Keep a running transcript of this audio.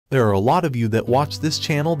There are a lot of you that watch this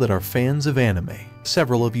channel that are fans of anime.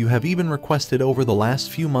 Several of you have even requested over the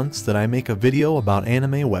last few months that I make a video about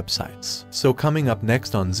anime websites. So coming up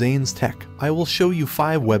next on Zain's Tech, I will show you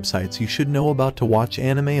 5 websites you should know about to watch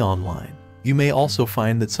anime online. You may also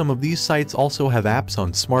find that some of these sites also have apps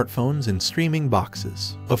on smartphones and streaming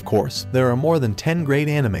boxes. Of course, there are more than 10 great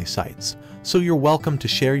anime sites, so you're welcome to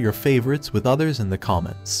share your favorites with others in the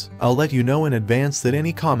comments. I'll let you know in advance that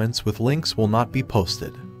any comments with links will not be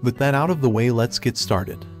posted. With that out of the way, let's get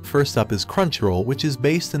started. First up is Crunchyroll, which is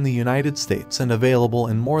based in the United States and available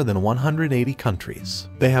in more than 180 countries.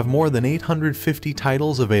 They have more than 850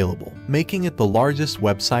 titles available, making it the largest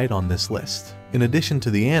website on this list. In addition to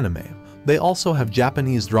the anime, they also have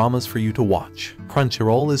Japanese dramas for you to watch.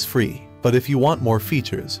 Crunchyroll is free, but if you want more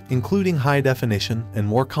features, including high definition and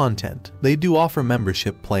more content, they do offer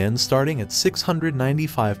membership plans starting at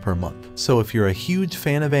 $695 per month. So if you're a huge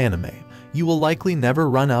fan of anime, you will likely never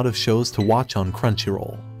run out of shows to watch on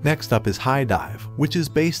Crunchyroll. Next up is High Dive, which is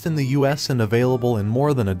based in the US and available in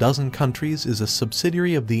more than a dozen countries, is a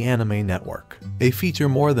subsidiary of the Anime Network. They feature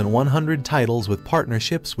more than 100 titles with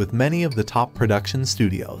partnerships with many of the top production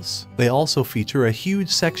studios. They also feature a huge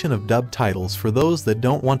section of dubbed titles for those that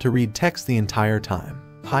don't want to read text the entire time.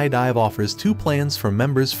 High Dive offers 2 plans for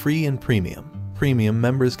members: free and premium. Premium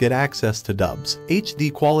members get access to dubs,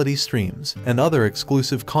 HD quality streams, and other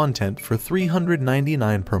exclusive content for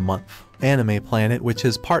 $399 per month. Anime Planet, which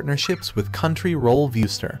has partnerships with Crunchyroll,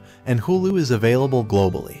 Viewster, and Hulu, is available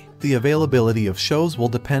globally. The availability of shows will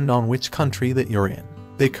depend on which country that you're in.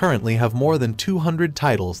 They currently have more than 200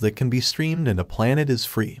 titles that can be streamed, and a Planet is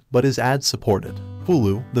free, but is ad-supported.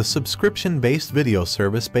 Hulu, the subscription-based video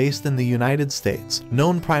service based in the United States,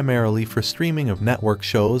 known primarily for streaming of network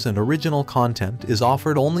shows and original content, is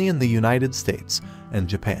offered only in the United States and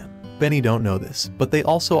Japan. Many don't know this, but they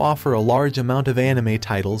also offer a large amount of anime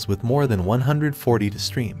titles with more than 140 to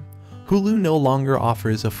stream. Hulu no longer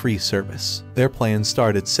offers a free service. Their plans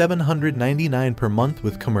start at $799 per month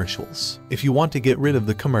with commercials. If you want to get rid of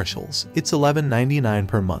the commercials, it's $11.99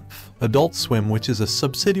 per month. Adult Swim, which is a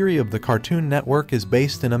subsidiary of the Cartoon Network, is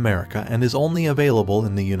based in America and is only available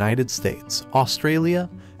in the United States, Australia,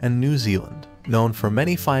 and New Zealand. Known for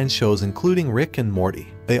many fine shows including Rick and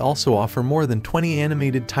Morty, they also offer more than 20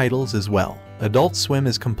 animated titles as well. Adult Swim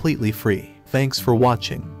is completely free. Thanks for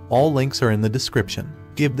watching. All links are in the description.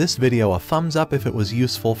 Give this video a thumbs up if it was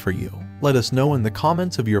useful for you. Let us know in the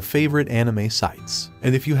comments of your favorite anime sites.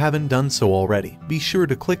 And if you haven't done so already, be sure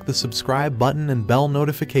to click the subscribe button and bell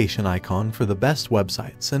notification icon for the best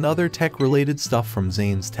websites and other tech-related stuff from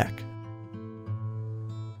Zain's Tech.